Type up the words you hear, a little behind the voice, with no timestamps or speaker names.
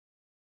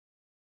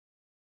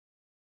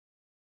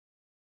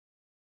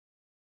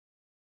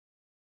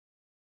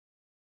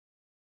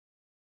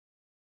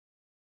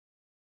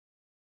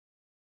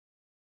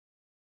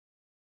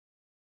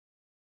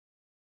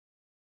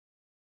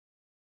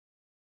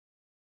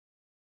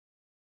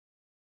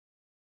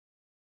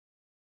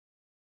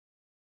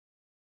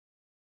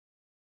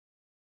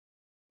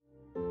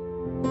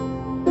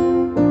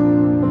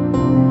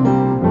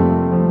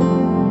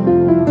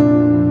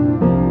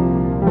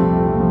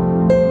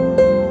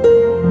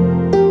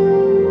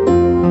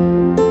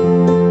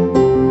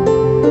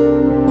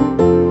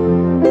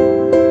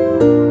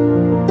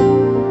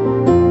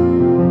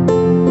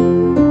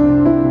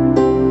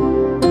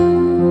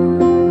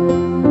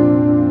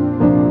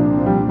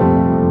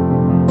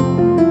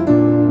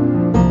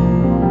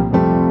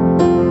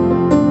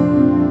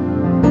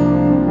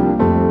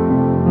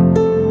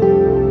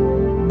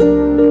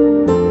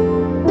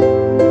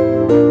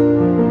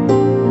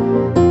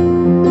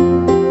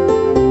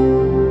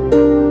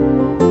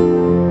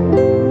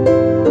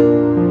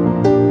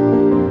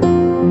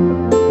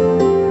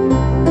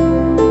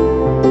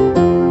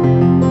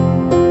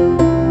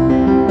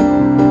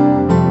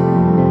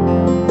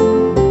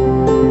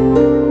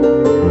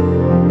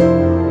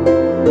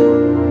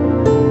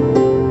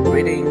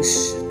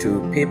Greetings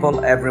to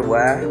people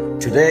everywhere.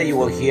 Today you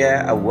will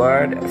hear a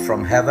word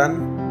from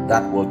heaven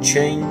that will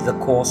change the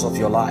course of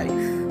your life.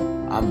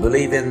 I'm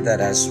believing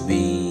that as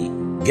we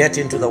get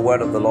into the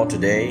word of the Lord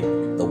today,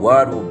 the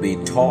word will be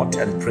taught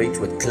and preached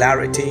with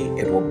clarity.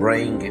 It will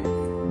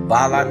bring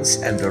balance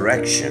and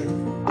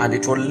direction, and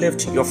it will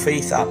lift your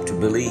faith up to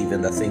believe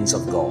in the things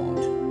of God.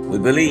 We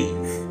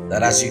believe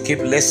that as you keep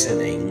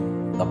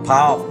listening, the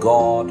power of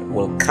God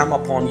will come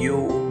upon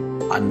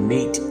you and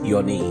meet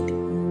your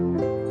need.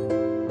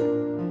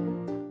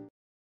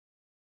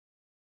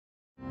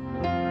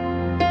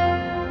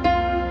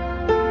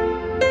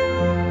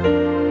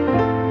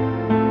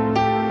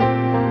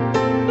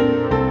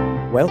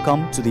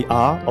 Welcome to the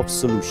Hour of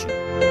Solution.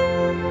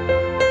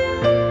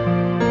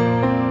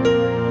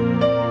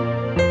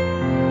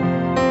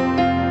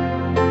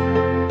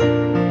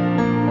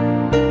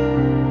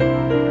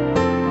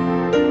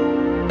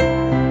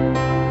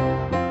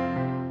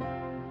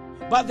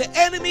 But the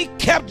enemy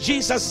kept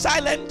Jesus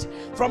silent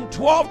from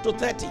 12 to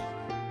 30.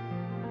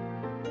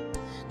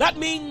 That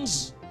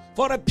means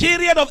for a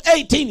period of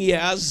 18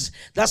 years,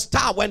 the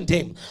star went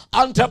dim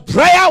until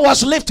prayer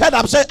was lifted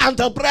up. Say,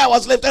 until prayer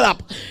was lifted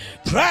up.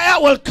 Prayer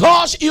will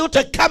cause you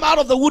to come out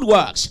of the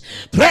woodworks.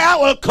 Prayer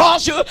will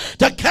cause you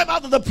to come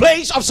out of the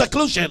place of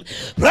seclusion.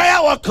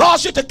 Prayer will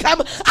cause you to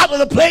come out of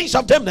the place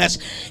of dimness.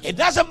 It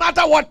doesn't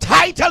matter what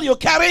title you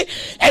carry.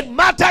 It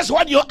matters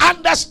when you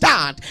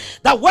understand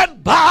that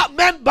when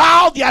men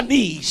bow their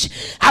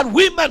knees and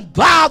women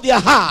bow their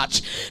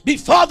hearts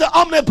before the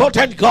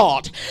omnipotent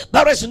God,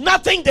 there is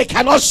nothing they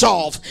cannot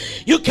solve.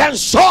 You can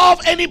solve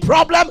any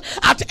problem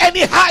at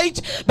any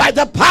height by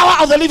the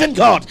power of the living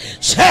God.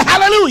 Say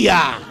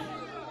hallelujah.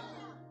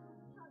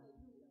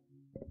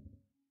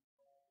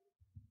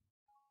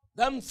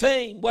 Then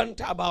fame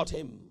went about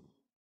him.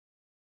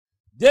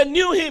 They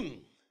knew him.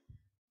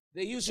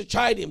 They used to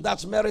chide him.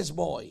 That's Mary's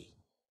boy.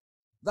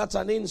 That's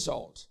an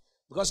insult.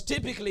 Because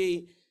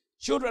typically,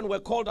 children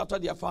were called after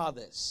their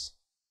fathers.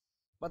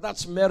 But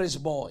that's Mary's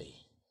boy.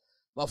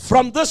 But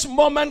from this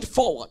moment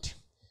forward,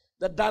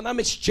 the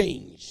dynamics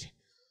changed.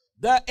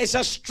 There is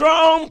a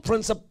strong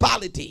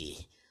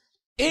principality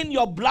in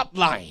your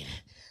bloodline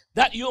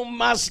that you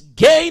must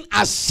gain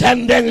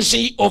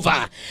ascendancy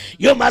over.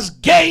 You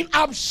must gain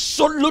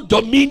absolute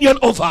dominion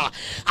over.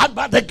 And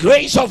by the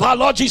grace of our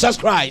Lord Jesus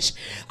Christ,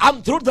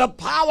 and through the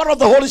power of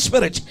the Holy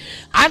Spirit,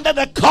 under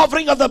the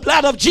covering of the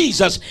blood of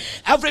Jesus,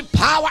 every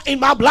power in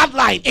my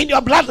bloodline, in your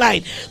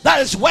bloodline,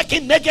 that is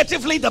working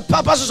negatively the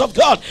purposes of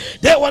God,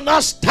 they will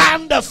not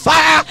stand the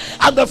fire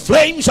and the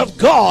flames of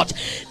God.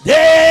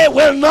 They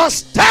will not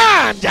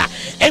stand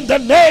in the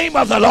name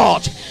of the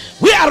Lord.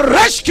 We are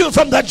rescued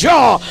from the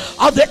jaw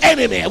of the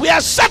enemy. We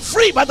are set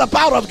free by the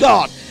power of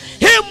God.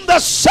 Him the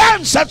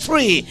Son set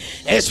free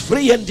is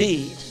free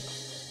indeed.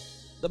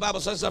 The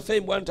Bible says the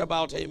fame went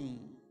about him.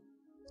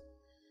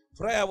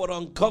 Prayer would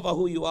uncover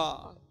who you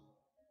are.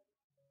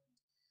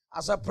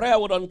 As a prayer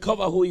would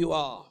uncover who you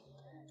are.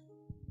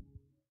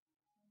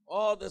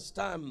 All this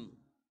time,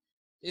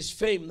 his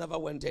fame never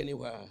went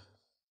anywhere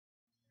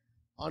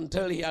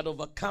until he had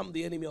overcome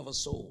the enemy of his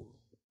soul.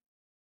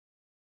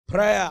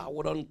 Prayer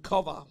would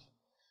uncover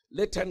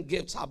latent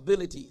gifts,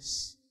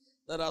 abilities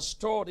that are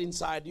stored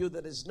inside you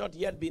that is not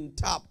yet been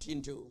tapped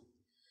into.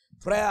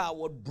 Prayer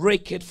would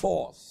break it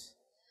forth.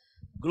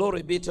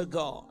 Glory be to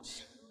God.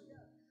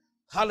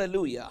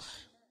 Hallelujah.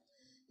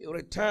 He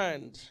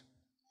returned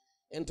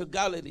into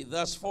Galilee.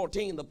 Verse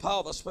 14, the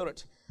power of the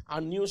Spirit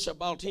and news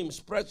about him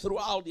spread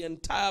throughout the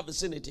entire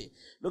vicinity.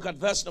 Look at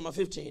verse number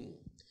 15.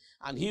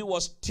 And he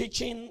was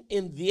teaching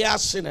in their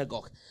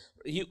synagogue.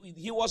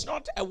 He was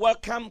not a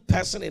welcome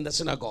person in the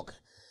synagogue.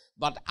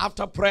 But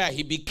after prayer,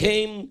 he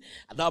became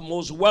the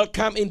most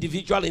welcome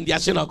individual in their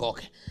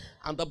synagogue.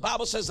 And the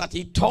Bible says that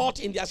he taught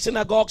in their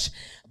synagogues,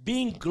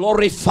 being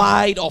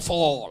glorified of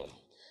all.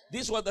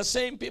 These were the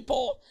same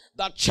people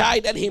that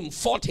chided him,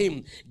 fought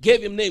him,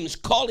 gave him names,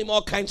 called him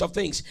all kinds of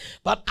things.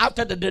 But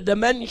after the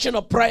dimension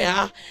of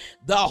prayer,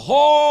 the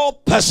whole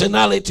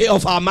personality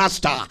of our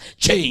master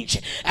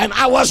changed. And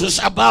ours was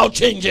about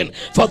changing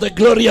for the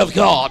glory of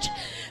God.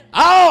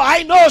 Oh,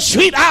 I know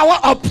sweet hour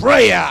of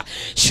prayer.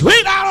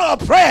 Sweet hour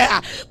of prayer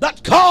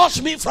that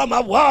calls me from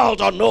a world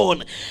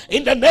unknown.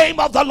 In the name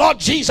of the Lord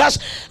Jesus,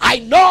 I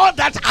know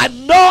that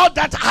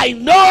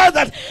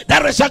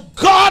there is a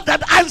God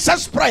that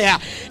answers prayer.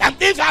 And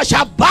if I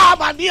shall bow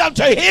my knee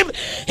unto him,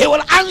 he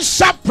will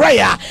answer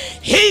prayer.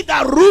 He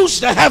that rules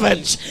the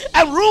heavens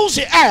and rules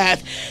the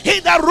earth, he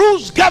that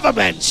rules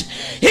governments,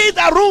 he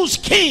that rules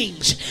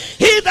kings,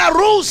 he that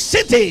rules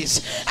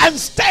cities and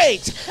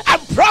states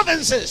and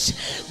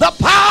provinces, the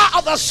power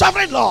of the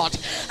sovereign Lord.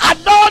 I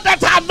know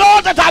that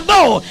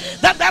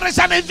there is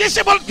an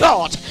invisible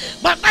God.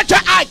 My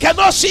natural eye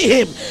cannot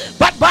see him,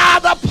 but by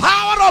the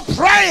power of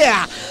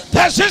prayer,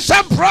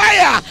 persistent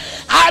prayer,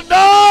 I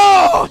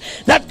know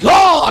that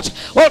God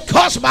will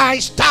cause my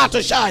star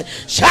to shine.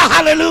 Shout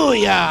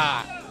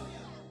hallelujah.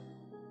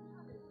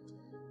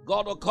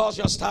 God will cause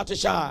your star to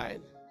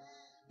shine.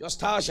 Your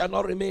star shall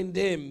not remain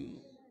dim.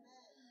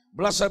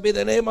 Blessed be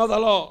the name of the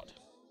Lord.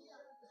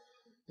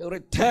 he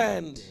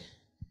returned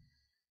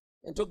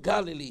into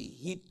Galilee.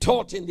 He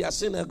taught in their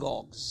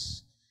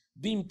synagogues,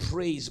 being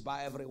praised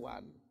by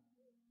everyone.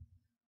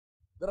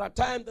 There are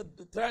times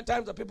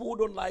that people who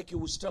don't like you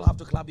will still have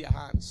to clap your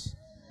hands,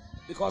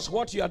 because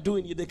what you are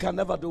doing, they can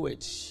never do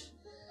it.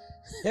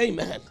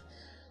 Amen.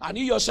 And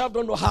you yourself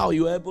don't know how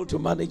you are able to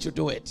manage to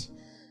do it,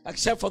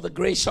 except for the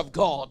grace of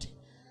God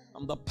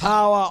and the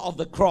power of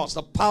the cross,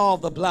 the power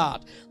of the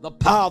blood, the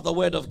power of the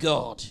word of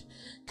God.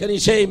 Can you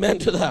say amen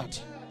to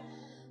that?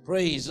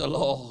 Praise the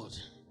Lord.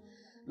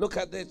 Look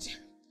at it.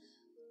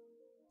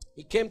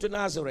 He came to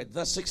Nazareth,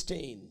 verse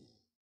 16.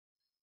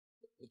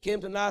 He came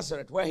to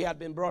Nazareth where he had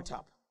been brought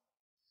up.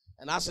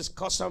 And as his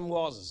custom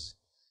was,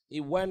 he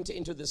went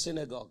into the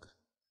synagogue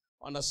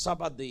on a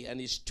Sabbath day and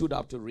he stood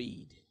up to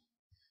read.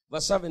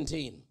 Verse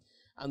 17.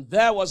 And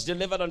there was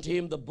delivered unto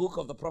him the book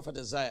of the prophet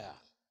Isaiah.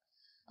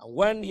 And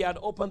when he had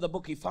opened the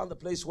book, he found the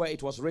place where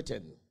it was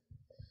written,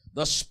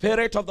 the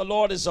Spirit of the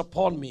Lord is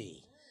upon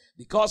me,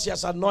 because he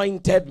has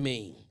anointed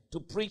me to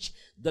preach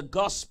the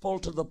gospel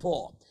to the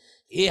poor.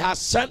 He has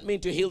sent me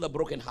to heal the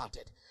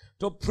brokenhearted,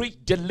 to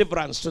preach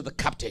deliverance to the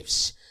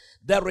captives,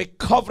 the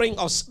recovering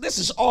of... This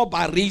is all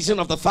by reason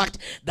of the fact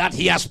that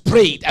he has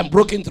prayed and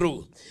broken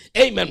through.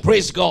 Amen.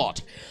 Praise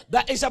God.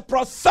 That is a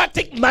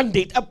prophetic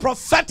mandate, a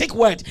prophetic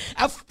word,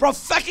 a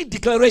prophetic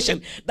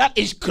declaration that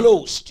is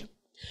closed.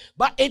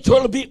 But it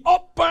will be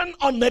open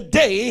on the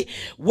day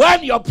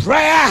when your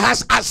prayer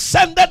has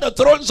ascended the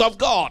thrones of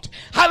God.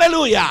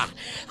 Hallelujah.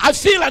 I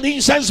feel an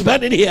incense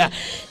burning here.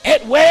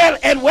 It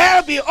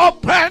will be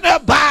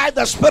opened by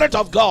the Spirit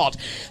of God.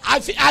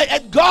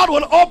 God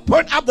will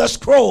open up the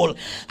scroll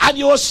and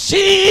you will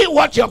see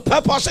what your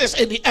purpose is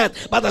in the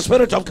earth by the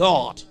Spirit of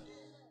God.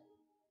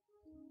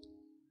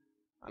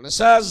 And it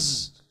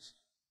says,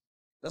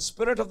 the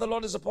Spirit of the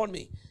Lord is upon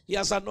me. He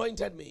has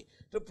anointed me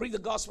to preach the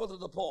gospel to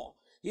the poor.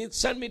 He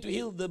sent me to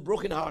heal the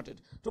brokenhearted,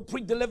 to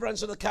preach deliverance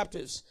to the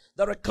captives,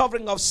 the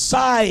recovering of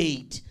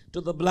sight to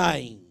the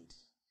blind,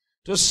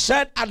 to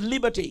set at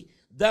liberty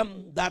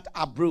them that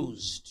are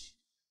bruised,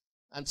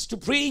 and to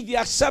preach the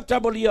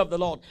acceptable year of the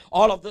Lord.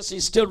 All of this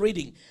he's still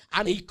reading.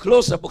 And he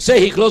closed the book.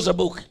 Say he closed the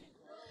book.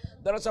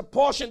 There is a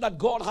portion that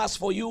God has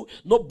for you.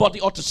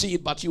 Nobody ought to see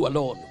it but you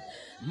alone.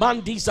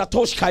 There is a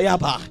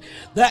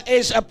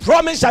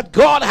promise that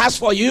God has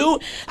for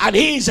you, and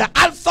he is the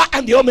Alpha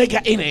and the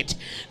Omega in it.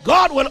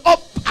 God will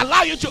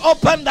allow you to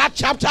open that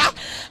chapter,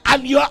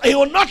 and he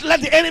will not let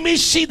the enemy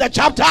see the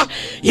chapter.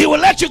 He will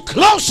let you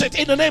close it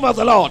in the name of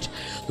the Lord.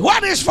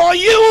 What is for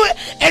you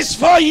is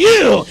for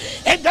you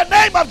in the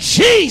name of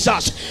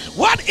Jesus.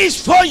 What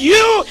is for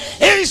you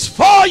is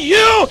for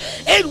you.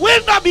 It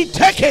will not be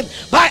taken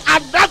by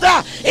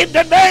another in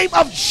the name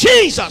of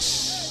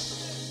Jesus.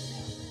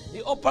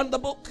 He opened the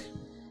book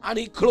and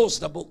he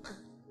closed the book.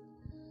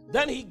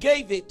 Then he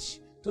gave it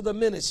to the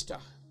minister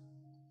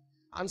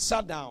and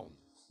sat down.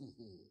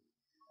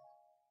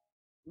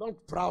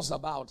 Don't browse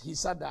about. He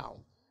sat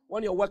down.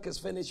 When your work is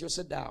finished, you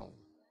sit down.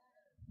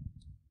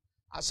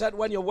 I said,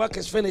 when your work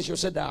is finished, you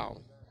sit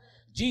down.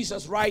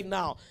 Jesus right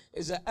now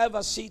is the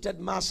ever-seated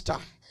master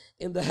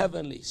in the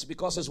heavenlies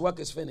because his work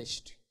is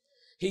finished.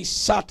 He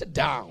sat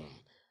down.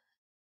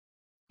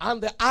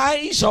 And the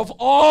eyes of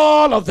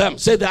all of them,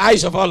 say the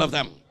eyes of all of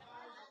them,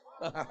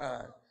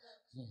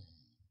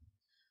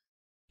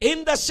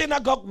 in the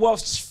synagogue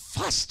was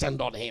fastened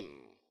on him.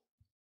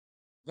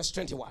 Verse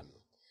 21.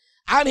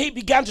 And he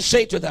began to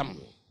say to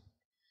them,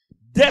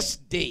 this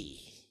day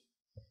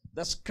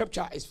the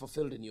scripture is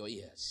fulfilled in your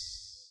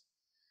ears.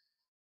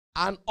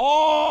 And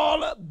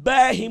all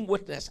bear him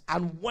witness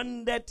and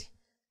wondered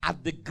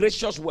at the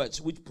gracious words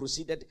which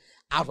proceeded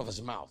out of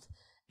his mouth.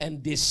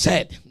 And they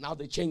said, now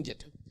they change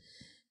it,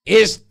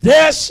 is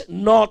this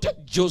not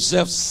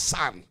Joseph's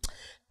son?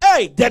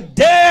 Hey, the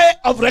day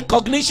of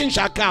recognition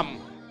shall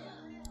come.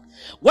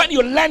 When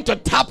you learn to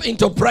tap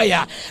into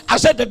prayer, I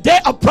said the day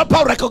of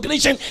proper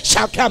recognition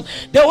shall come.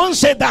 They won't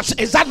say that,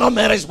 is that not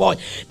Mary's boy?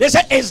 They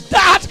say, is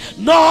that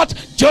not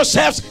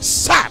Joseph's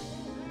son?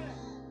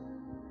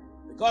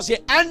 Because he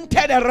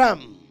entered a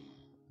realm,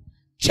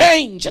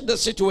 changed the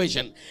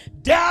situation,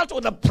 dealt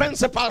with the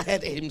principal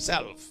head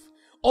himself,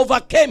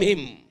 overcame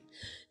him,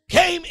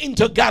 came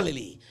into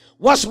Galilee,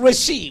 was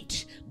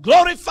received,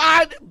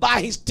 glorified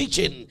by his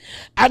teaching,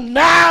 and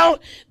now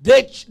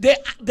they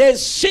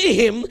see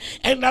him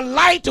in a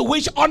light to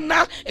which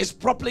honor is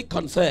properly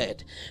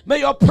conferred. May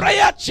your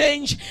prayer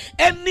change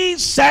any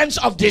sense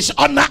of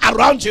dishonor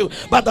around you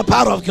by the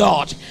power of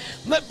God.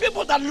 May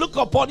people that look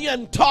upon you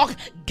and talk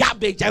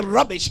garbage and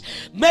rubbish,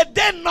 may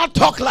they not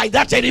talk like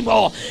that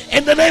anymore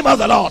in the name of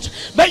the Lord.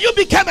 May you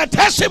become a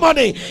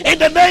testimony in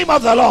the name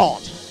of the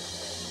Lord.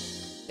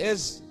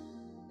 Is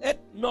it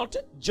not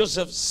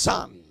Joseph's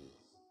son?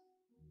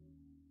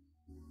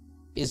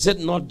 Is it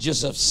not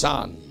Joseph's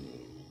son?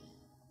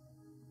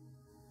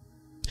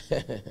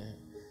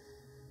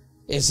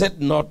 Is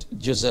it not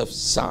Joseph's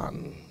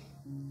son?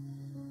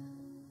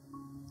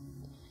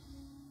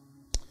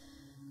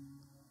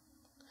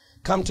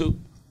 Come to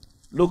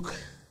Luke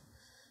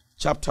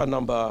chapter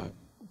number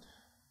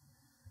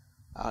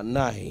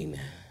 9.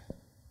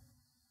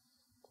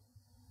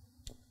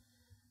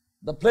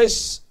 The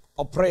place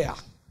of prayer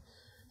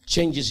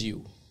changes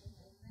you.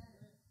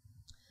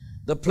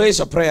 The place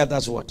of prayer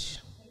does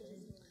what?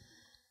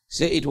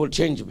 Say, it will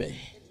change me.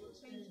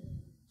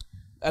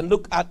 And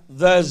look at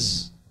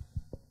verse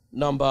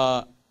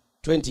number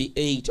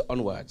 28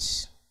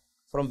 onwards.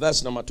 From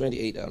verse number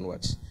 28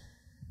 onwards.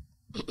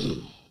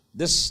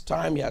 This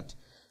time he had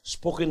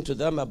spoken to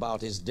them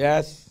about his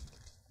death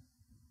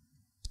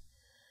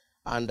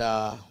and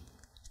all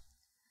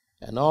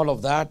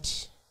of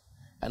that.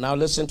 And now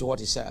listen to what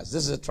he says.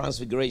 This is a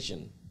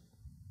transfiguration.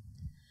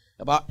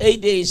 About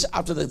 8 days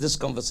after this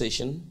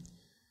conversation,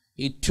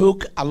 he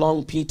took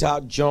along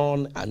Peter,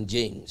 John, and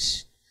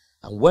James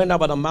and went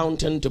up on a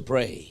mountain to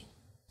pray.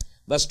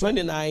 Verse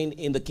 29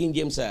 in the King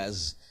James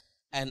says,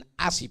 and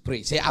as he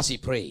prayed, say as he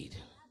prayed.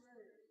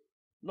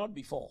 Not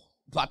before,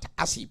 but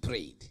as he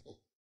prayed.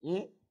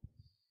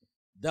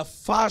 The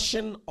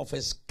fashion of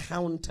his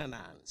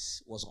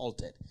countenance was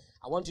altered.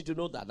 I want you to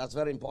know that. That's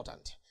very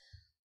important.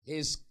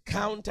 His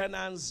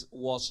countenance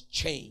was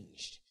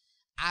changed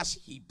as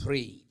he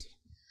prayed.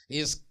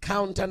 His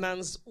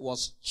countenance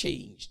was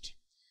changed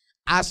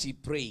as he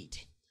prayed.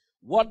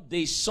 What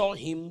they saw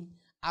him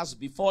as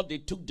before they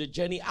took the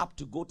journey up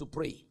to go to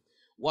pray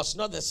was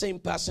not the same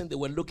person they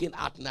were looking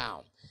at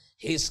now.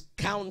 His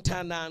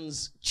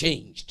countenance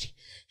changed.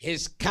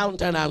 His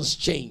countenance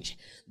changed.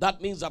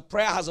 That means that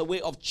prayer has a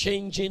way of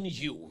changing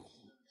you.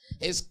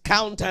 His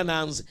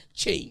countenance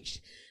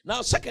changed.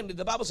 Now, secondly,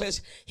 the Bible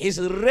says his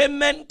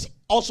raiment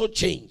also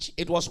changed.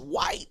 It was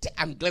white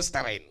and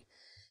glistering.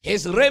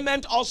 His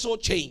raiment also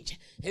changed.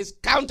 His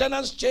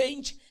countenance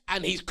changed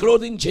and his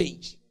clothing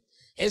changed.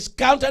 His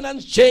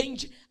countenance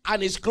changed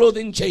and his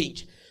clothing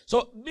changed.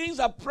 So it means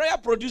that prayer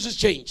produces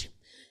change.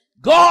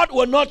 God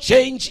will not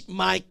change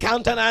my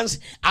countenance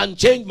and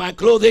change my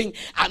clothing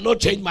and not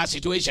change my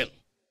situation.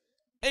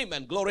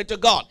 Amen. Glory to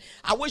God.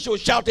 I wish you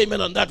would shout amen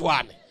on that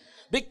one.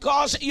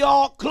 Because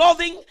your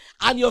clothing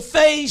and your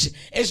face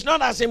is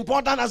not as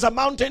important as a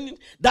mountain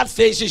that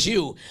faces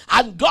you.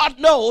 And God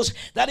knows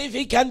that if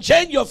he can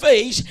change your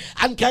face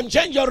and can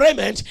change your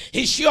raiment,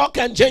 he sure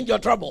can change your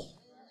trouble.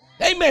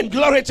 Amen.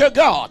 Glory to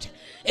God.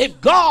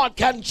 If God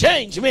can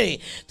change me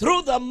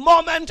through the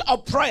moment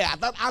of prayer,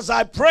 that as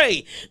I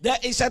pray, there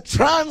is a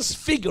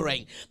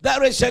transfiguring,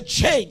 there is a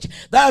change,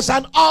 there is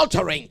an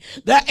altering,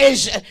 there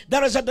is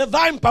a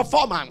divine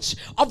performance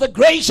of the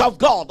grace of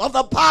God, of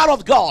the power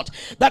of God,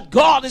 that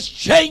God is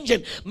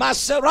changing my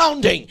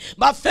surrounding,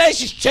 my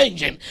face is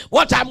changing,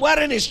 what I'm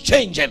wearing is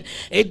changing.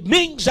 It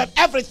means that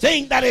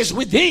everything that is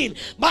within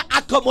my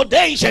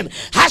accommodation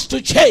has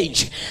to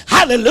change.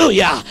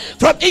 Hallelujah.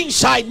 From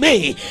inside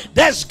me,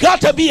 there's got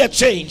to be a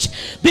change.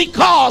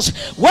 Because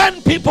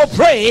when people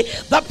pray,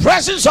 the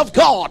presence of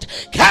God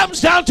comes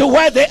down to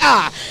where they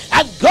are.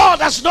 And God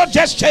does not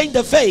just change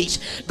the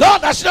face.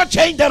 God does not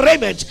change the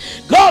raiment.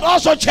 God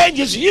also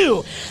changes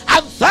you.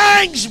 And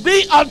thanks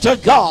be unto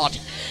God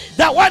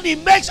that when he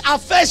makes our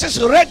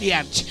faces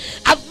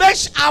radiant and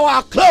makes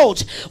our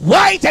clothes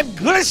white and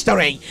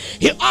glistering,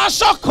 he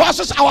also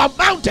causes our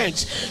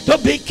mountains to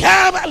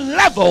become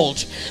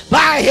leveled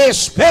by his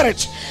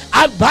spirit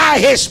and by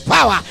his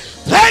power.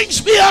 Thanks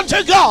be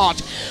unto God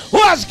who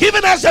has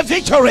given us the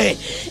victory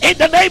in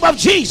the name of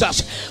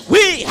Jesus.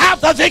 We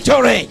have the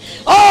victory.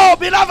 Oh,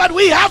 beloved,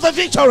 we have the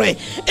victory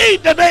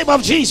in the name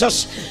of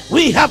Jesus.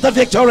 We have the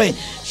victory.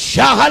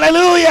 Shout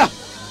hallelujah.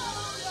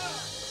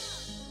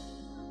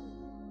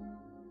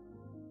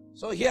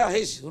 So here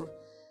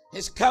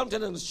his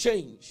countenance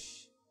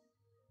changed.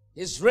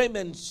 His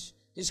raiment,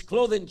 his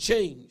clothing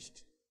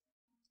changed.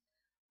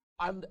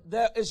 And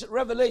there is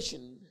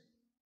revelation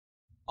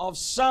of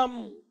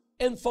some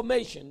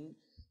information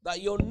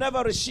that you'll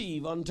never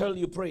receive until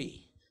you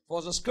pray.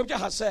 For the scripture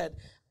has said,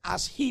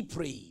 as he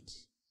prayed.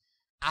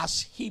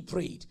 As he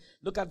prayed.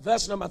 Look at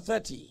verse number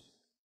 30.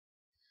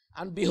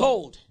 And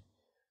behold,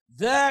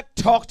 there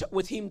talked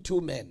with him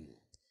two men,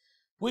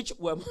 which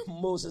were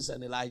Moses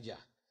and Elijah.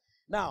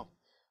 Now,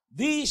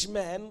 these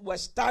men were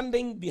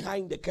standing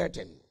behind the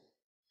curtain.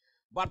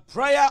 But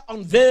prayer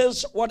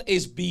unveils what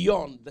is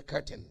beyond the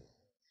curtain.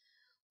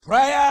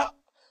 Prayer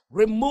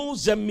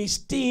removes the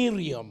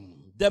mysterium,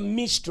 the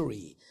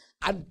mystery,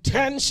 and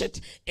turns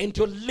it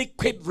into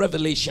liquid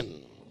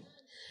revelation.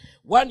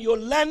 When you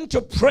learn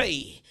to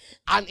pray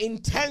and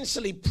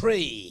intensely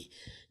pray,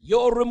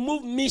 you'll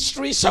remove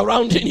mystery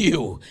surrounding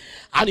you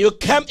and you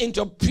come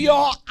into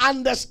pure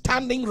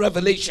understanding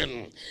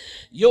revelation.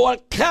 You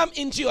will come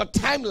into your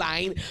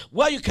timeline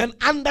where you can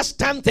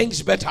understand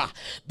things better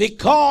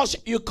because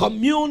you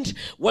communed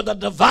with the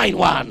divine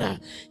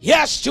one.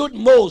 Here stood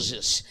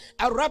Moses,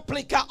 a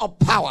replica of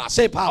power.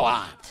 Say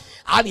power.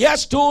 And here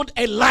stood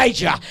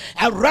Elijah,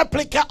 a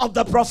replica of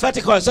the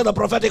prophetic oil. Say the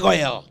prophetic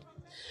oil.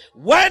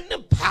 When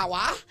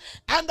power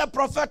and the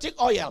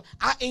prophetic oil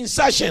are in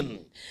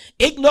session,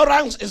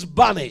 ignorance is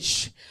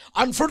banished,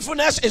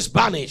 unfruitfulness is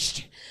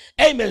banished.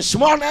 Amen.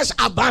 Smallness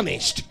are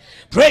banished.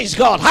 Praise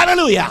God.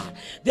 Hallelujah.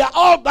 They are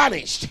all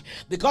banished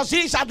because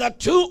these are the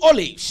two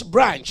olives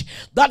branch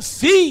that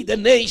feed the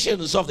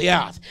nations of the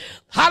earth.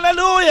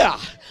 Hallelujah.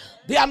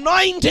 The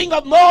anointing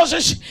of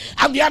Moses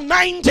and the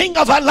anointing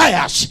of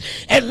Elias.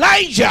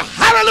 Elijah,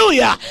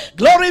 hallelujah,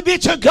 glory be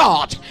to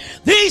God.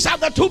 These are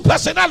the two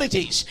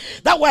personalities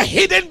that were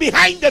hidden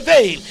behind the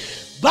veil.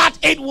 But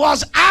it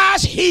was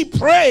as he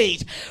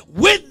prayed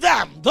with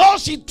them,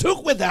 those he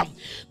took with them,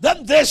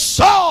 then they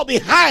saw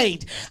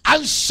behind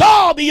and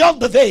saw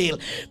beyond the veil.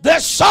 They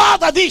saw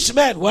that these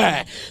men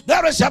were.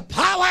 There is a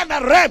power and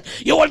a realm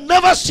you will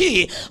never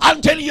see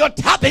until you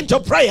tap into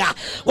prayer.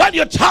 When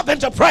you tap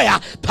into prayer,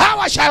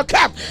 power shall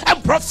come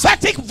and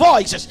prophetic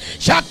voices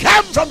shall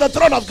come from the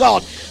throne of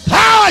God.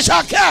 Power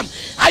shall come.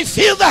 I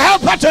feel the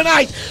helper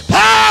tonight.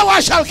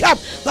 Power shall come.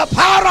 The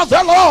power of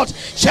the Lord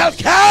shall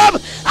come,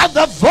 and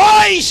the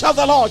voice of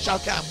the Lord shall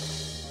come.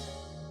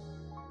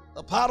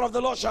 The power of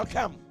the Lord shall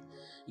come.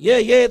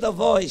 Yea, the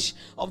voice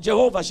of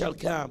Jehovah shall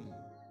come.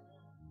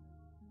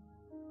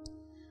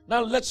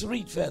 Now let's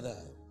read further.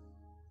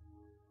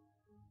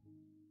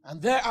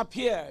 And there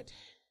appeared,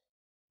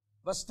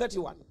 verse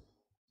 31,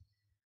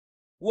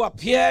 who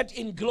appeared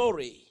in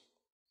glory.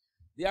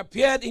 They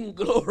appeared in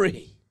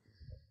glory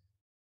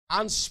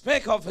and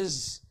spake of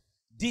his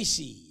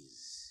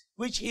disease,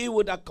 which he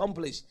would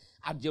accomplish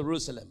at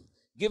Jerusalem,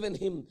 giving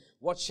him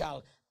what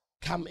shall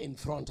come in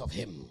front of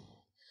him.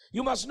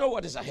 You must know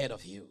what is ahead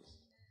of you.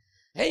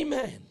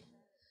 Amen.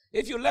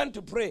 If you learn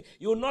to pray,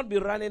 you will not be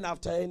running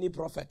after any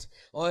prophet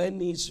or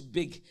any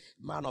big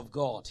man of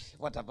God,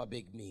 whatever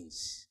big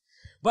means.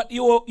 But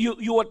you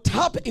will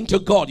tap into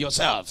God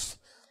yourself.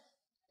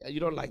 You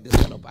don't like this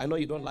kind of, I know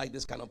you don't like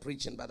this kind of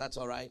preaching, but that's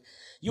all right.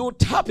 You will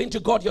tap into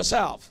God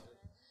yourself.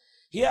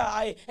 Here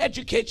I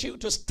educate you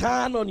to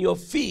stand on your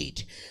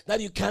feet, that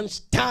you can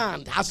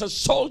stand as a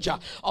soldier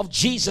of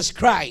Jesus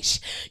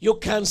Christ. You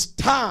can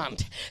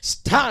stand,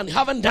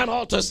 haven't done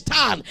all to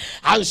stand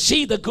and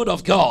see the good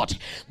of God.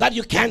 That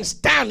you can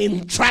stand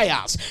in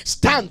trials,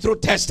 stand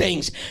through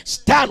testings,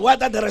 stand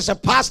whether there is a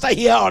pastor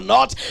here or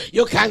not.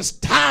 You can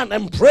stand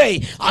and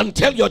pray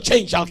until your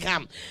change shall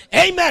come.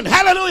 Amen.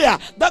 Hallelujah.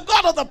 The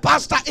God of the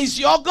pastor is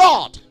your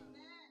God.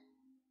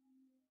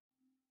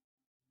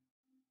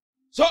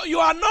 So you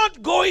are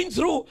not going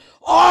through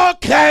all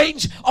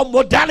kinds of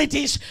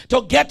modalities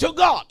to get to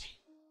God.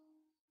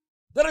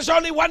 There is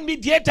only one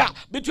mediator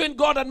between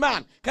God and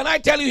man. Can I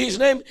tell you his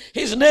name?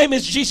 His name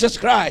is Jesus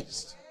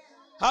Christ.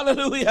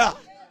 Hallelujah.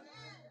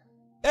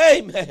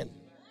 Amen.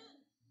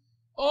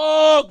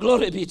 Oh,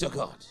 glory be to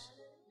God.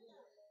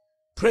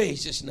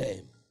 Praise his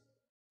name.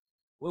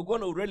 We're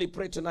going to really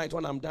pray tonight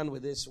when I'm done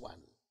with this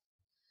one.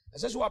 It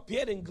says, who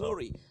appeared in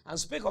glory and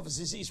spake of his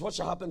disease, what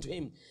shall happen to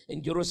him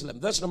in Jerusalem.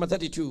 Verse number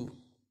 32.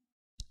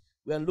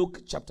 We're in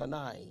Luke chapter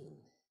 9.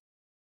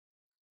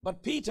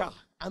 But Peter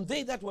and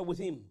they that were with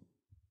him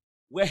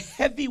were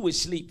heavy with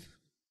sleep.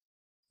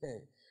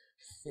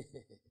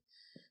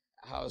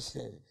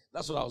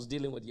 That's what I was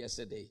dealing with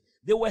yesterday.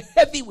 They were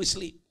heavy with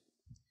sleep.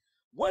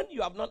 When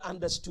you have not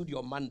understood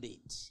your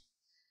mandate,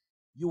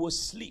 you will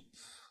sleep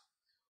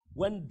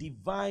when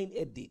divine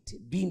edict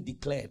being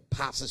declared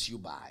passes you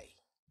by.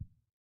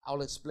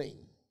 I'll explain.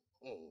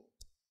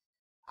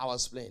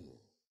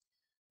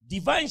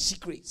 Divine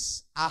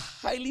secrets are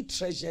highly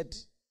treasured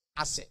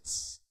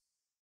assets.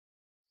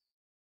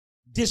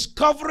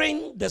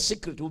 Discovering the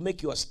secret will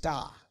make you a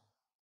star.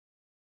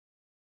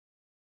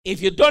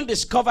 If you don't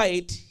discover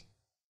it,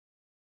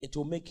 it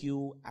will make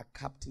you a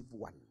captive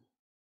one.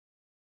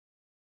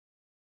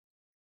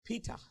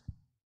 Peter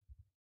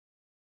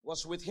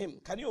was with him.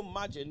 Can you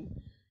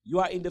imagine? You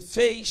are in the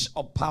face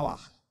of power.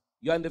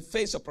 You are in the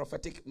face of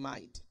prophetic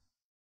might.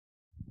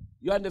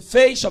 You are in the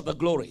face of the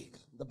glory.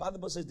 The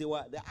Bible says their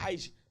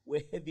eyes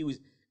were heavy with.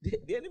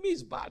 The enemy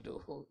is bad.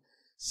 Though.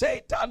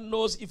 Satan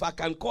knows if I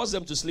can cause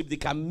them to sleep, they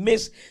can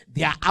miss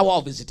their hour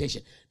of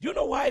visitation. Do you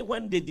know why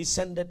when they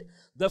descended,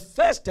 the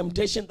first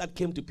temptation that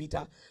came to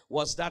Peter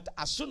was that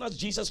as soon as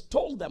Jesus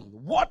told them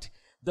what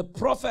the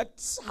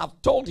prophets have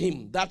told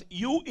him, that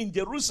you in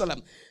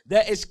Jerusalem,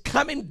 there is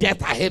coming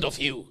death ahead of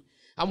you.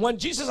 And when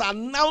Jesus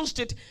announced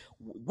it,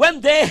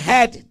 when they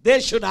heard,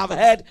 they should have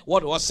heard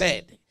what was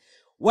said.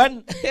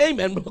 When,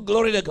 amen,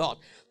 glory to God.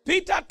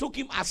 Peter took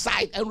him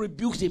aside and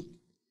rebuked him.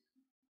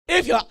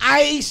 If your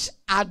eyes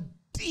are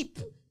deep,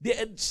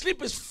 the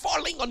sleep is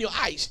falling on your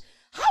eyes,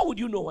 how would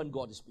you know when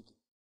God is speaking?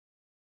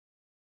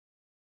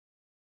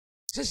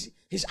 It says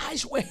his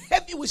eyes were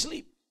heavy with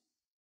sleep.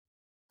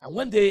 And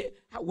when they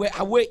were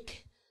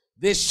awake,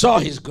 they saw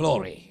his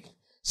glory.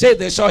 Say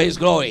they saw his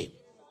glory.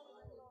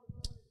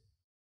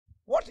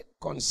 What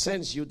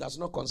concerns you does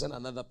not concern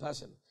another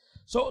person.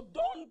 So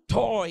don't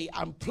toy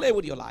and play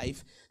with your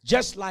life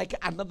just like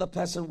another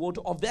person would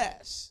of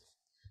theirs.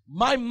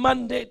 My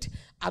mandate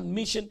and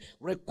mission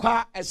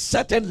require a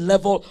certain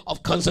level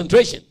of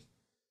concentration.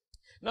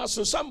 Now,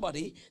 so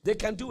somebody, they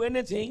can do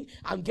anything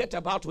and get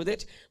about with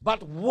it.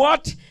 But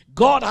what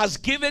God has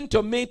given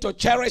to me to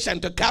cherish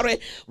and to carry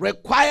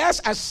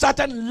requires a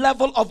certain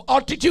level of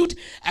altitude,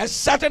 a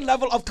certain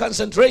level of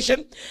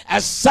concentration,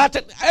 a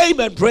certain,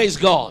 amen, praise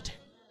God.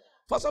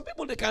 For some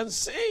people, they can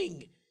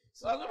sing.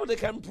 For some people, they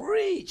can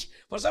preach.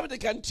 For some people,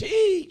 they can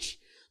teach.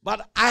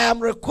 But I am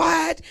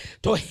required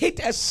to hit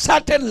a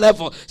certain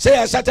level.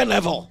 Say a certain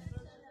level.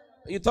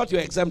 You thought you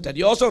were exempted.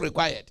 You're also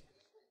required.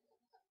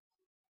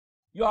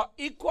 You are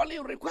equally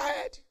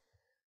required.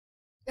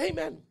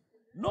 Amen.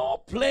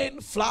 No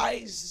plane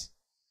flies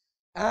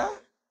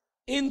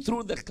in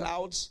through the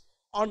clouds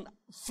on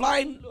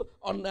flying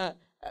on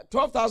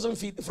 12,000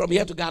 feet from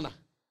here to Ghana.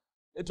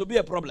 It will be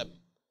a problem.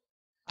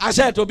 I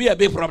said it will be a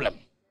big problem.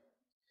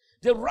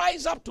 They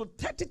rise up to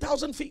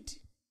 30,000 feet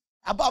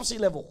above sea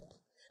level.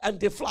 And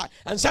they fly.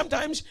 And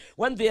sometimes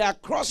when they are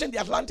crossing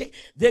the Atlantic,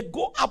 they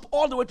go up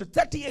all the way to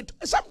 38,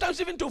 sometimes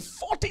even to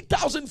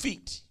 40,000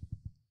 feet.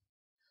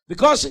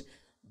 Because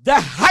the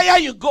higher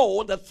you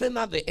go, the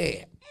thinner the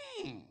air.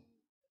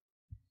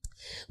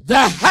 The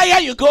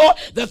higher you go,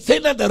 the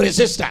thinner the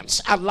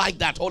resistance. I like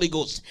that, Holy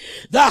Ghost.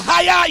 The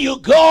higher you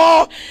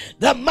go,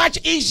 the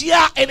much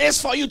easier it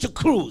is for you to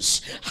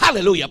cruise.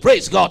 Hallelujah.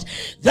 Praise God.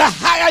 The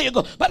higher you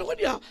go. But when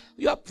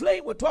you are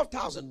playing with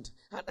 12,000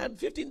 and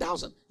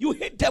 15,000, you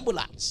hit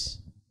turbulence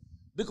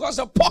because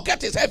the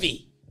pocket is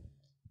heavy.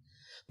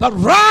 But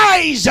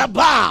rise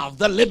above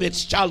the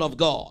limits, child of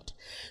God.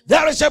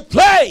 There is a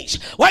place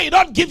where you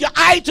don't give your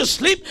eye to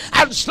sleep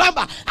and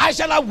slumber. I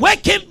shall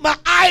awaken my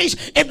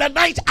eyes in the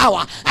night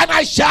hour, and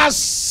I shall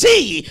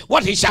see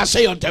what he shall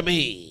say unto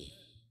me.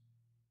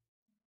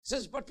 He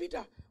says, but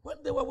Peter,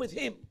 when they were with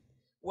him,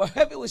 were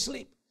heavy with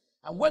sleep,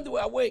 and when they were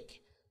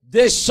awake,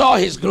 they saw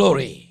his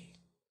glory.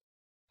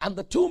 And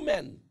the two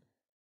men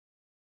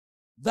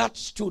that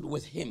stood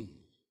with him.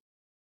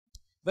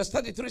 Verse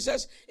 33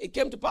 says, it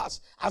came to pass,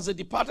 as they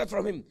departed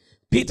from him,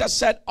 Peter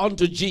said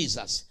unto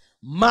Jesus,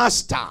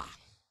 Master.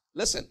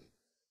 Listen.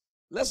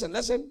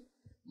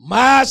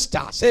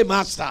 Master. Say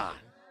master.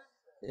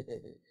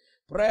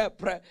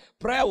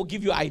 Prayer will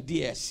give you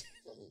ideas.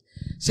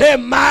 Say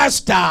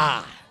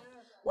master.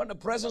 When the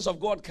presence of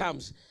God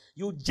comes,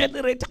 you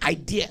generate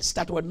ideas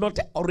that were not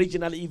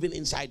originally even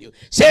inside you.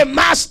 Say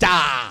master.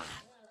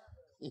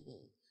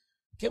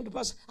 Came to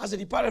pass as they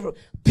departed from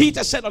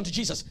Peter said unto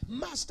Jesus,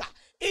 Master,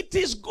 it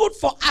is good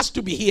for us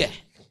to be here.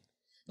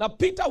 Now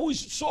Peter, who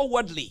is so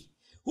worldly,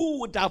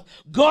 who would have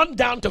gone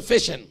down to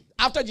fishing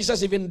after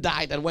Jesus even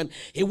died, and when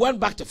he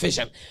went back to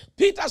fishing,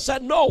 Peter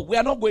said, no,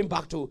 we're not going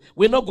back to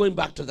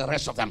the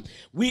rest of them.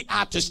 We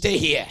are to stay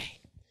here.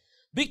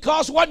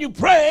 Because when you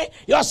pray,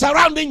 your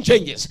surrounding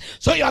changes.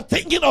 So your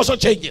thinking also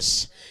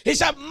changes. He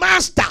said,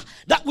 Master,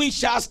 that we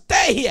shall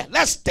stay here.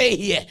 Let's stay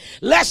here.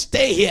 Let's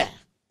stay here.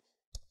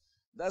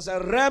 There's a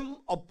realm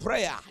of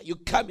prayer you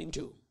come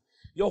into.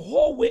 Your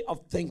whole way of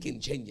thinking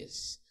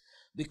changes.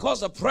 Because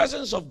the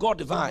presence of God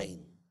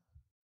divine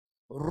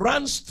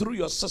runs through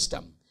your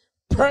system,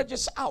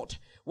 purges out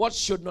what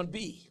should not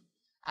be,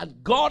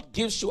 and God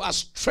gives you a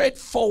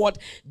straightforward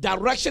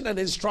direction and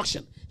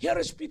instruction. Here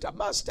is Peter,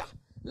 Master,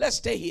 let's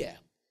stay here.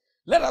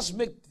 Let us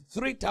make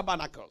 3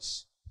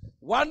 tabernacles,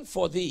 one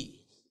for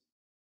thee,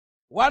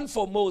 one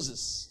for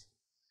Moses,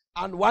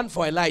 and one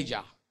for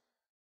Elijah.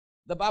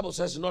 The Bible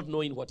says not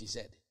knowing what he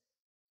said.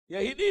 Yeah,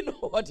 he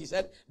didn't know what he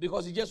said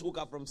because he just woke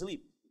up from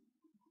sleep.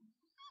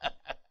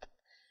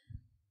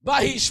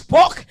 But he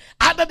spoke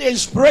under the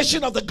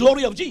inspiration of the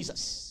glory of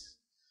Jesus.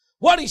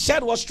 What he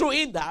said was true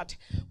in that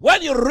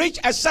when you reach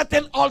a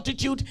certain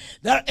altitude,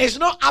 there is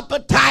no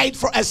appetite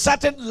for a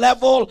certain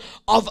level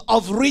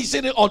of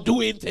reasoning or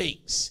doing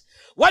things.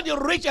 When you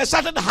reach a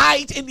certain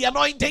height in the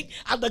anointing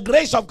and the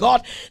grace of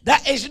God, there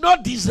is no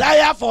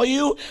desire for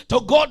you to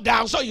go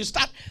down. So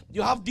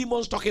you have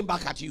demons talking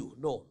back at you.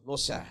 No,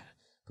 sir.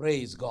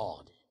 Praise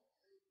God.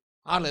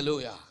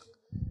 Hallelujah.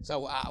 So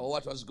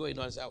what was going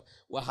on? So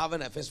we're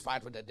having a fist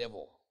fight with the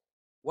devil.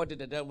 What did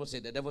the devil say?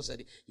 The devil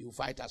said, you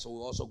fight us, so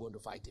we're also going to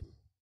fight him.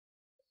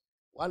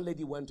 One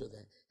lady went to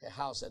her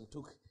house and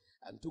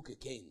took a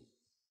cane.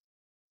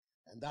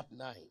 And that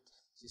night,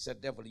 she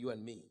said, devil, you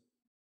and me,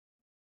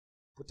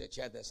 put a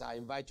chair there. So I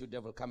invite you,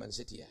 devil, come and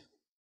sit here.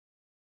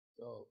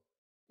 So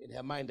in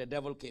her mind, the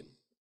devil came.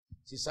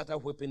 She started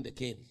whipping the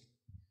cane.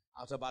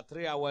 After about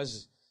 3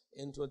 hours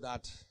into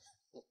that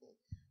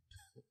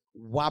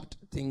warped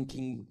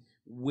thinking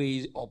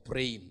way of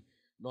praying,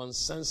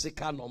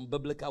 nonsensical,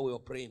 non-biblical way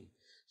of praying,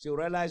 she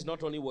realized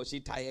not only was she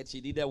tired, she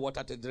needed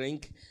water to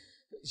drink.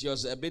 She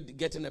was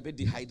getting a bit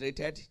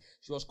dehydrated.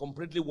 She was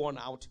completely worn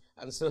out,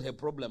 and still her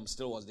problem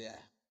still was there.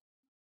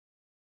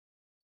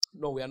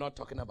 No, we are not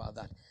talking about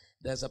that.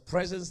 There's a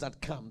presence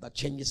that comes that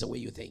changes the way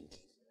you think.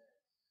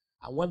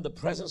 And when the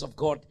presence of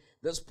God,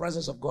 this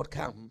presence of God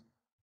comes,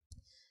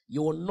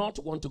 you will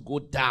not want to go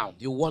down.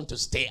 You want to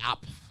stay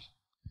up.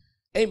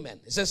 Amen.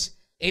 It says,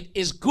 it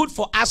is good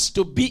for us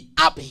to be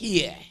up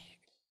here.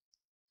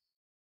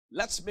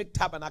 Let's make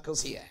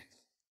tabernacles here.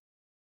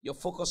 Your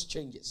focus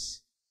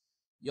changes.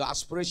 Your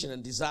aspiration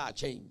and desire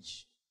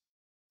change.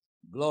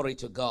 Glory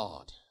to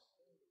God.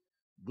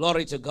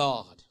 Glory to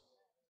God.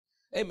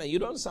 Amen. You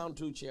don't sound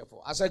too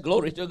cheerful. I said,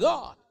 glory to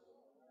God.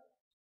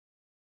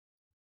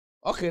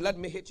 Okay, let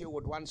me hit you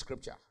with one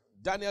scripture.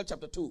 Daniel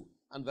chapter 2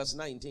 and verse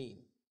 19.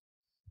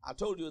 I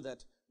told you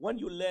that when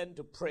you learn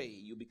to pray,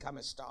 you become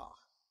a star.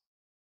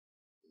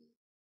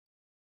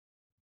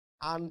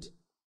 And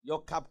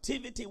Your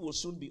captivity will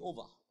soon be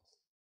over.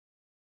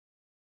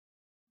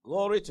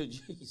 Glory to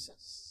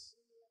Jesus.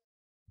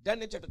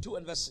 Daniel chapter 2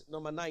 and verse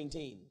number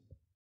 19.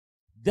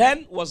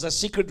 Then was the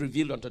secret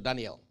revealed unto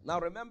Daniel. Now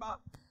remember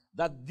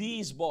that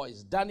these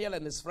boys, Daniel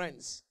and his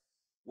friends,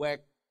 were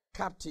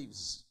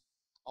captives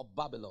of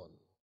Babylon.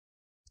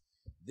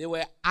 They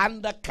were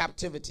under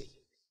captivity.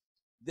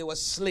 They were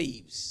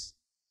slaves.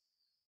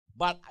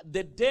 But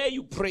the day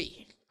you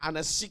pray and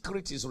a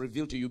secret is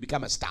revealed to you,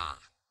 become a star.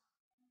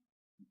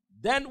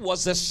 Then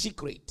was the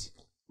secret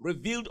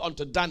revealed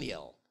unto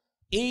Daniel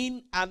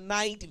in a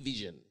night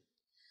vision.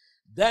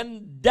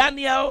 Then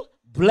Daniel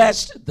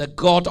blessed the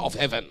God of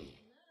heaven.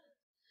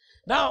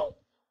 Now,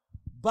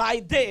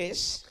 by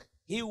this,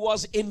 he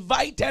was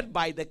invited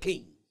by the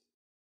king.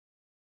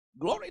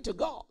 Glory to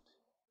God.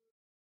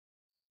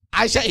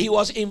 I said he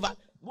was invited.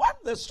 What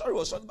the story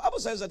was, so the Bible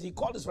says that he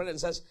called his friend and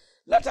says,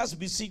 let us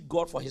beseech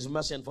God for his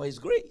mercy and for his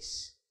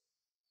grace.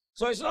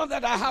 So it's not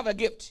that I have a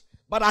gift,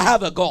 but I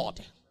have a God.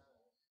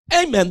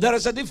 Amen. There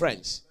is a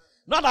difference.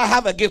 Not I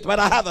have a gift, but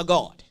I have a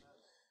God.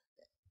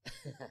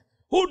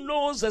 Who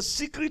knows the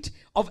secret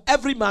of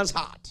every man's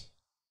heart.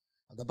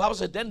 And the Bible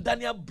said, then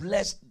Daniel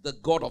blessed the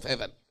God of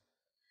heaven.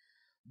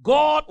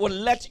 God will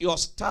let your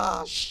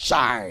star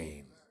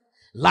shine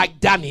like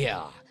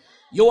Daniel.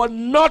 You will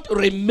not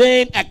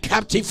remain a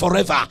captive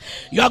forever.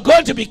 You are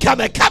going to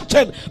become a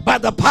captain by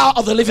the power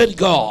of the living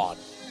God.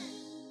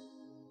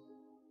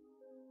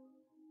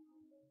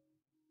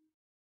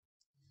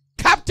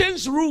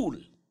 Captains rule.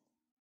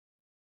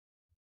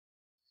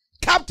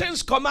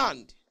 Captains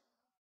command.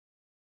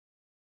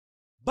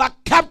 But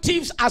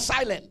captives are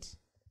silent.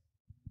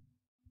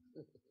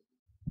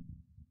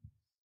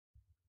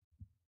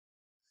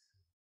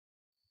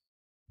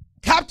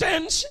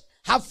 Captains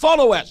have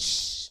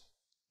followers.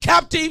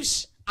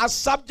 Captives are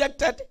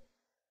subjected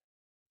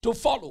to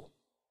follow.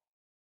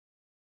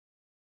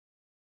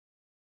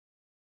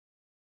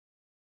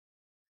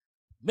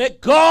 May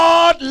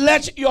God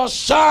let your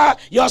star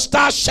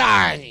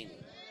shine.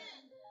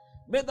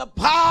 May the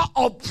power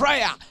of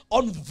prayer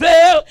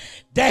unveil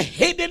the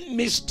hidden,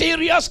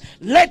 mysterious,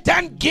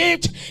 latent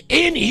gift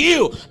in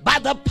you by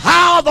the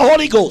power of the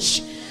Holy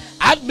Ghost.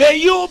 And may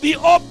you be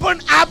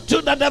open up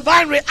to the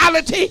divine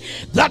reality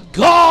that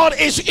God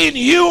is in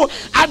you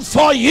and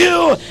for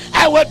you,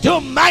 and will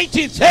do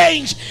mighty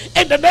things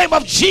in the name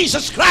of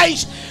Jesus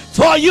Christ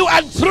for you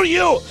and through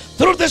you,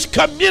 through this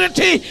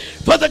community,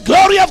 for the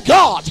glory of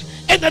God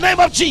in the name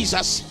of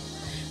Jesus.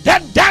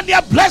 Then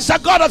Daniel blessed the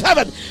God of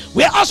heaven.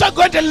 We are also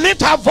going to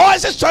lift our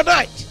voices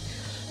tonight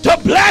to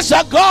bless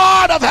the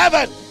God of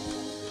heaven,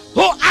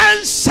 who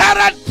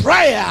answered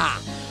prayer,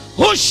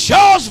 who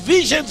shows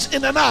visions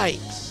in the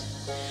night.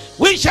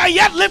 We shall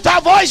yet lift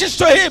our voices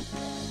to him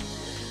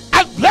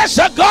and bless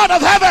the God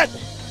of heaven.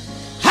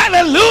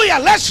 Hallelujah.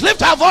 Let's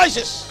lift our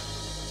voices.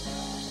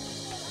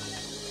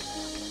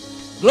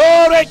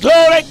 Glory,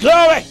 glory,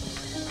 glory.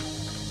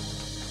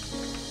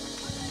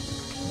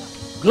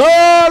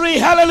 Glory,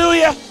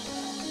 hallelujah.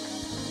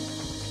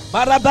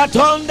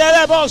 Barabaton de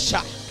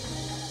lebosha.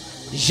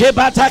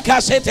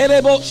 Jebataka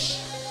setelebosh.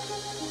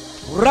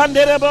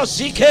 Randelebos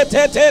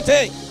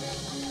ikete.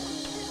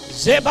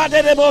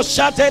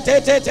 Zebadelebosha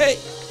tete.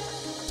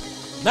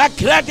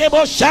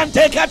 Nakradebo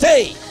shante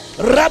kate.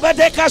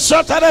 Rabadeka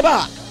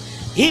sotareba.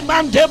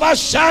 Imandeba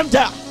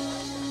shanta.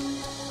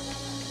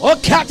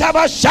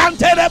 Okataba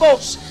shante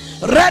lebos.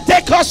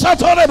 Rateko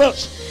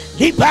sotorebos.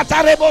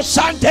 Lipatarebo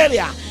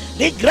santelia.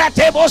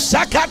 Ligratebo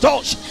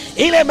sakatos.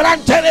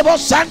 Ilemranterebo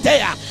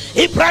santea.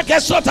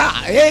 Iprakesota.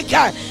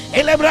 Eka.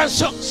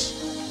 Ilebransos.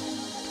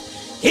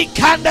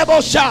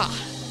 Ikandebosha.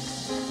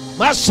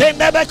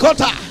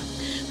 Masendebekota.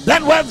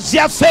 Then when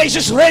their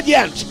faces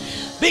radiant,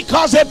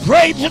 because they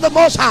prayed to the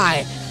Most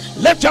High.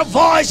 Lift your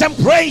voice and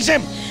praise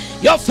him.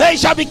 Your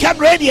face shall become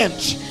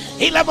radiant.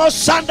 In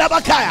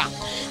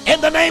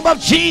the name of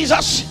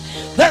Jesus.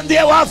 Then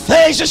our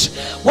faces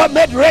were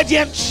made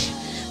radiant.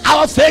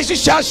 Our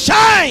faces shall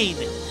shine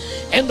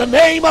in the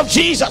name of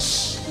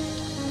Jesus.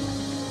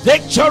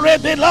 Victory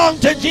belongs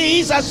to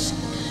Jesus.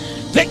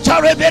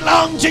 Victory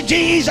belongs to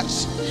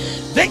Jesus.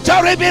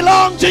 Victory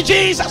belongs to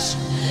Jesus.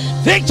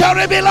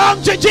 Victory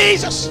belongs to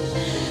Jesus.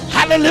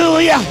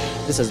 Hallelujah.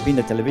 This has been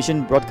the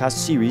television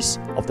broadcast series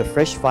of the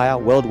Fresh Fire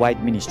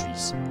Worldwide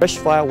Ministries. Fresh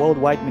Fire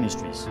Worldwide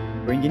Ministries,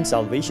 bringing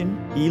salvation,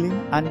 healing,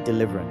 and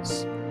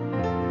deliverance.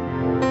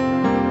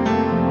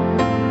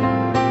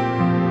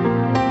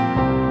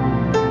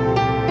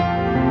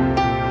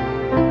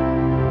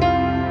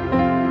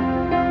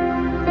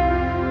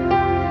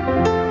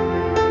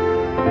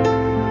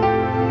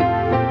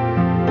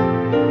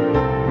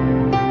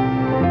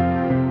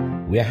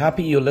 We are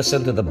happy you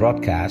listened to the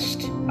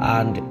broadcast,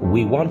 and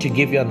we want to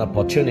give you an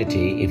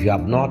opportunity, if you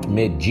have not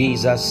made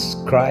Jesus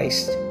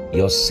Christ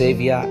your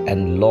Savior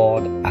and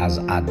Lord as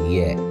at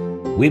yet.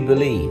 We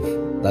believe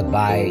that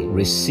by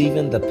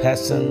receiving the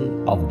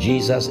person of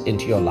Jesus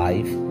into your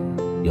life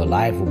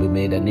will be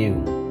made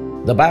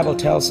anew. The Bible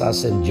tells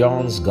us in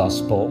John's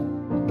Gospel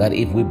that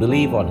if we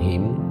believe on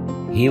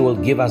him, He will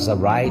give us the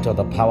right or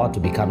the power to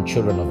become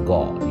children of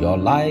God. Your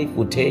life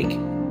will take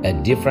a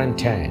different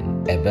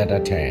turn, a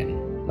better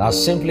turn. Now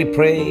simply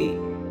pray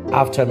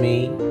after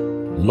me.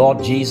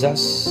 Lord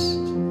Jesus,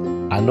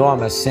 I know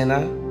I'm a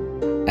sinner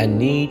and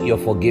need your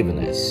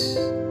forgiveness.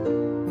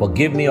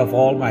 Forgive me of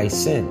all my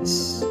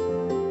sins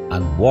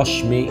and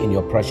wash me in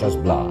your precious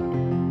blood.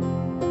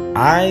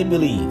 I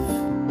believe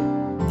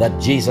that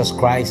Jesus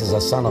Christ is the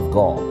Son of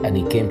God and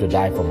He came to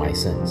die for my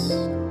sins.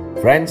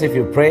 Friends, if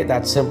you pray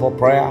that simple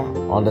prayer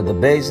under the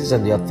basis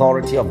and the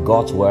authority of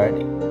God's word,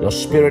 your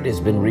spirit has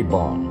been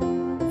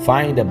reborn.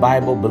 Find a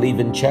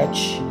Bible-believing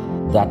church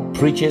that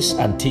preaches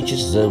and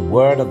teaches the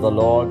word of the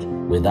Lord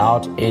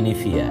without any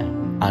fear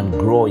and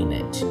grow in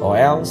it. Or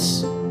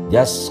else,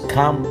 just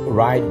come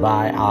right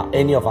by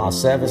any of our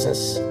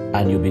services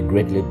and you'll be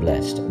greatly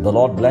blessed. The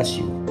Lord bless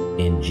you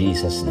in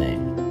Jesus'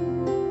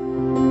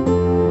 name.